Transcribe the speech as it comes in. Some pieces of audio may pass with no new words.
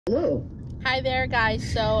Hello. Hi there,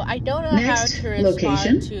 guys. So I don't know Next how to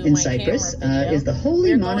location respond to in my Cyprus camera video. is the holy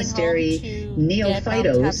We're monastery going home to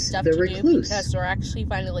Neophytos stuff the to do Recluse. because we're actually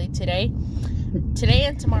finally today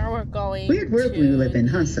and tomorrow we're going. Weird world we live in,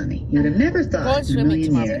 huh, Sonny? You would have never thought going in a swimming million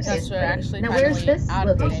tomorrow years. because we're actually Now, finally where's this out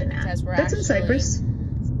of location it at? because we're That's in actually. Cyprus.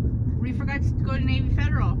 We forgot to go to Navy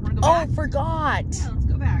Federal. Want to go Oh, back? forgot. Yeah, let's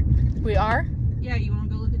go back. We are. Yeah, you want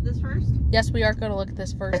to go look at this first? Yes, we are going to look at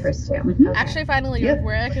this first. Cyprus, yeah. Mhm. Actually, finally, Yep.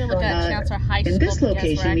 we're going to look at Chancellor High School. In this because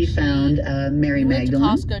location, we're we actually- found Mary we went to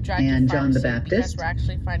Magdalene Costco, drive to and John the pharmacy because Baptist, we're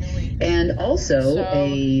actually finally. and also So,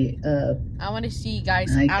 a. I want to see you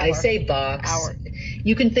guys. I say box.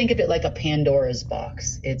 You can think of it like a Pandora's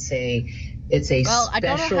box. It's a Well, I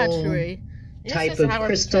don't know how to special read. type of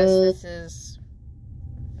crystal. This is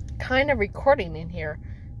kind of recording in here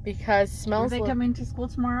because it Are smells they like. coming to school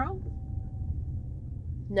tomorrow?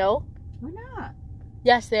 No. Why not?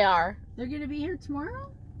 Yes, they are. They're going to be here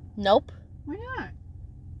tomorrow? Nope. Why not?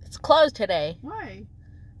 It's closed today Why?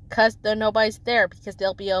 because nobody's there because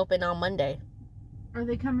they'll be open on Monday. Are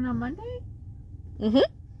they coming on Monday? Mhm.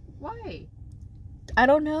 Why? I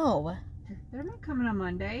don't know. They're not coming on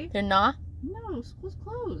Monday. They're not. No, school's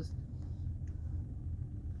closed.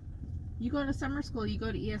 You go to summer school, you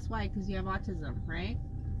go to ESY because you have autism, right?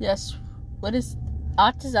 Yes. What is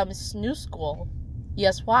autism? Is new school.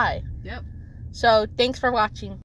 Yes. Why? Yep. So thanks for watching.